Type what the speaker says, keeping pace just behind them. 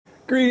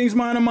Greetings,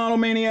 minor model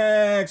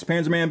maniacs.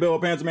 Panzerman Bill,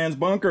 Panzerman's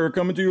Bunker,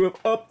 coming to you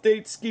with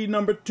update ski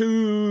number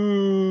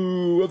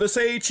 2 of the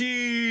Say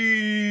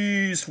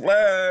Cheese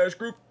Flash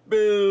Group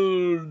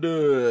Build,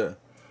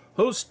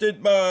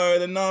 hosted by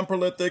the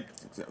non-prolific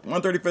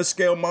 135th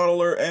scale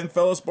modeler and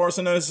Fellas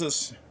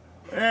Barsonosis.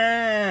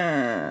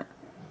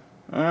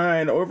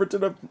 Alright, over to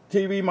the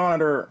TV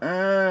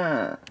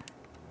monitor.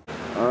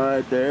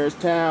 Alright, there's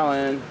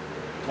Talon.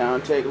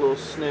 Talon take a little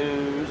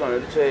snooze under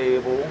the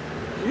table.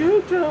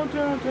 You tell.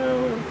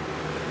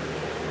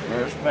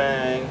 There's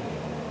Fang.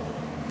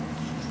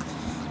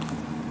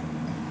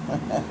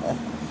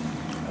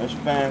 There's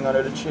Fang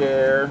under the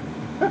chair.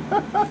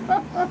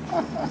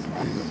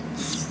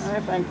 Hi,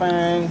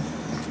 Fang.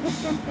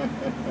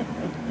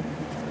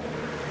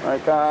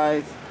 Alright,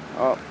 guys.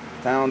 Oh,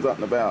 Talon's up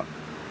and about.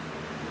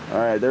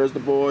 Alright, there's the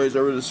boys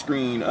over the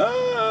screen.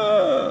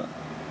 Alright,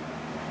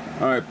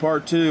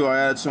 part 2. I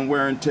added some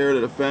wear and tear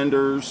to the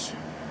fenders.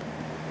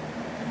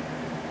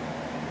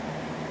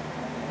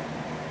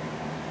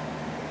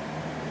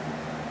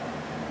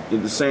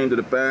 Did the same to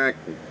the back,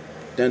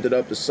 dented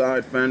up the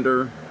side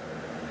fender.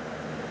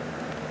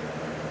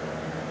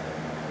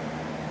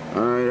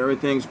 Alright,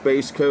 everything's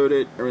base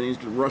coated,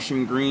 everything's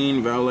Russian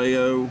green,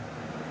 Vallejo.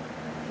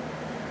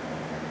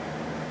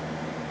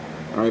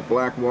 Alright,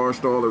 black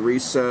washed all the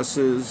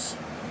recesses.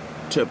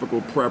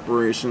 Typical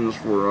preparations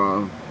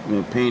for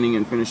painting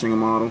and finishing a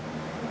model.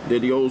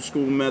 Did the old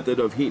school method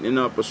of heating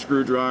up a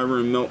screwdriver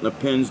and melting the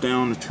pins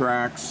down the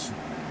tracks.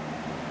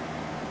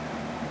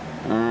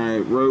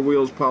 Alright, road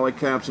wheels,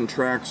 polycaps, and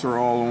tracks are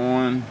all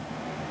on.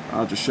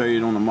 I'll just show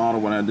you on the model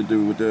what I had to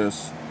do with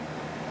this.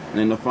 And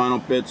then the final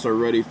bits are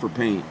ready for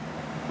paint.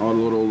 All the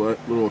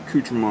little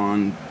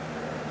accoutrement,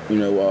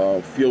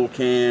 fuel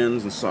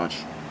cans and such.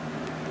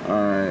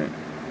 Alright.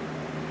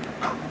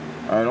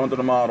 Alright, on to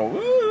the model.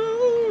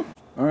 Woo!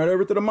 Alright,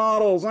 over to the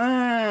models.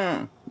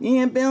 Yeah,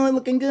 Billy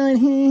looking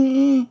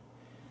good.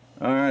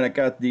 Alright, I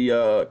got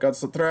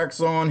the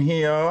tracks on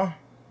here.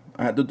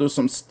 I had to do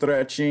some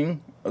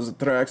stretching of the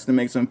tracks to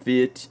make them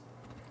fit.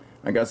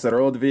 I got the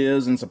road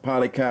wheels and some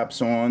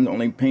polycaps on,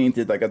 only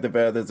painted. I got the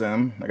weathers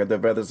them. I got the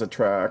weathers of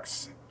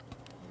tracks.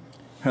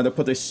 Had to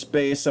put a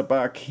spacer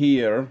back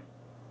here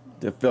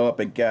to fill up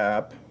a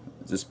gap.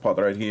 This part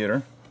right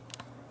here.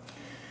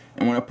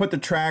 And when I put the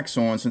tracks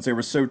on, since they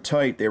were so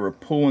tight, they were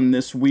pulling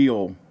this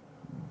wheel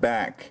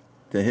back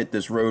to hit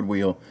this road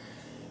wheel.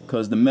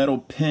 Because the metal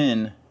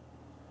pin,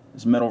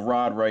 this metal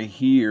rod right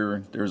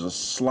here, there's a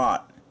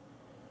slot.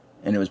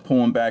 And it was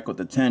pulling back with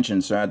the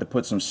tension, so I had to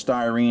put some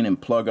styrene and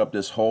plug up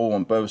this hole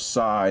on both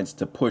sides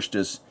to push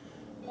this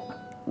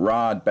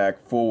rod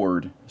back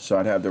forward so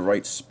I'd have the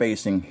right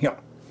spacing here.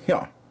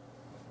 So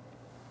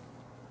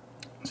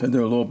I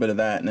do a little bit of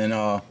that, and then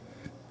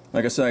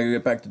like I said, I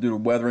get back to do the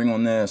weathering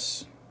on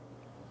this,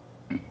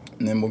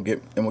 and then we'll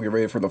get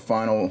ready for the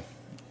final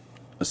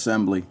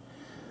assembly.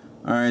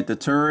 Alright, the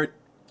turret,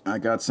 I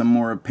got some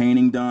more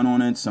painting done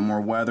on it, some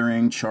more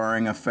weathering,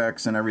 charring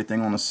effects and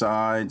everything on the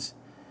sides.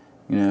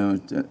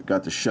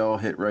 Got the shell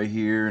hit right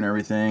here and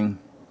everything.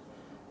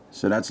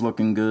 So that's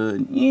looking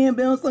good. Yeah,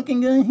 Bill's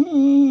looking good.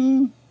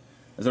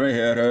 That's right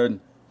here,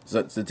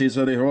 the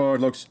T-30 roar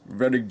looks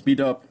very beat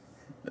up.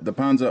 The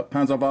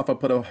Panzerwaffe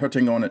put a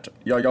hurting on it.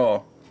 Yeah.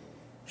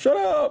 Shut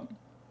up!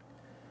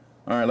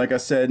 Alright, like I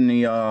said in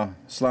the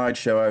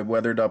slideshow, I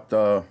weathered up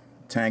the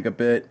tank a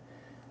bit.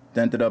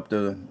 Dented up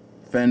the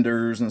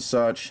fenders and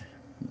such.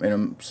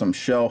 Made some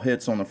shell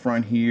hits on the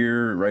front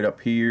here, right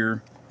up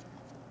here.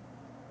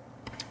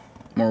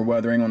 More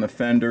weathering on the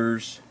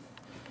fenders.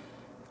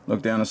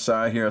 Look down the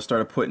side here. I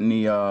started putting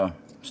the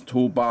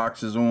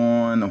toolboxes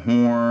on, the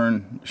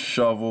horn, the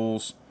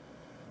shovels.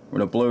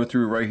 With a blow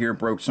through right here,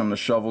 broke some of the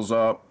shovels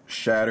up,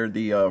 shattered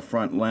the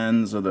front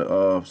lens of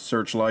the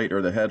searchlight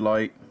or the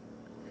headlight.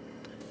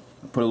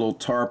 Put a little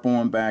tarp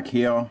on back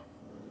here.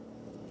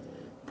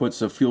 Put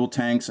some fuel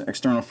tanks,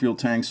 external fuel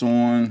tanks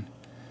on.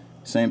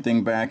 Same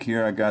thing back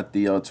here. I got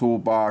the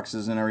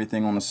toolboxes and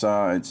everything on the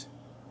sides.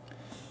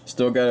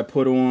 Still got to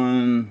put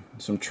on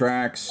some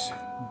tracks.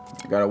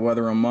 I got to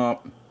weather them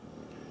up.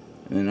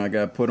 And then I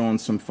got to put on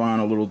some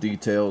final little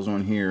details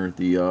on here.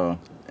 The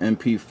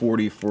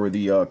MP40 for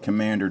the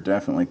commander,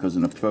 definitely, because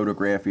in the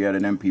photograph he had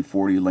an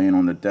MP40 laying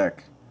on the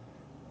deck.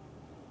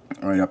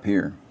 Right up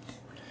here.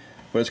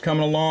 But it's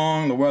coming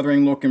along. The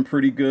weathering looking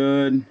pretty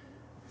good.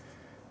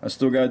 I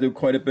still got to do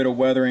quite a bit of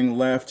weathering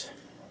left.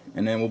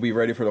 And then we'll be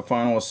ready for the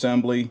final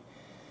assembly.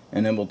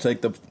 And then we'll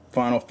take the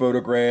final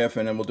photograph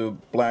and then we'll do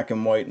black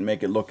and white and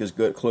make it look as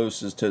good,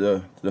 close as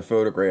to the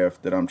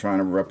photograph that I'm trying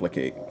to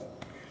replicate.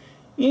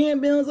 Yeah,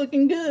 Bill's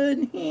looking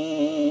good.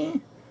 Yeah.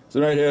 So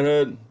right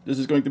here, this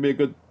is going to be a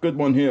good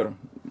one here.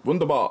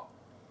 Wunderbar.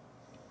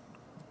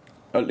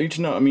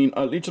 Отлично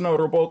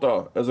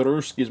работа, as the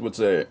Ruskies would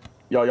say.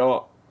 Ja,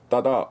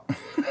 da.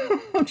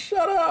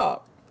 Shut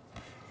up.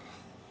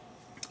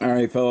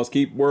 Alright, fellas,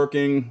 keep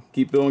working,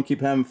 keep building,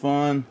 keep having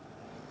fun.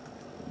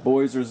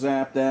 Boys are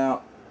zapped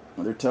out.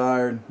 They're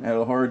tired. Had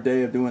a hard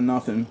day of doing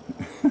nothing.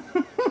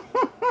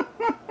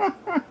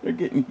 They're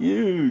getting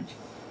huge.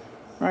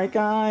 Right,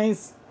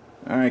 guys?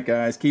 Alright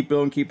guys, keep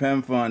building, keep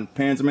having fun.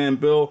 Panzerman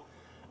Bill,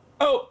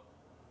 out!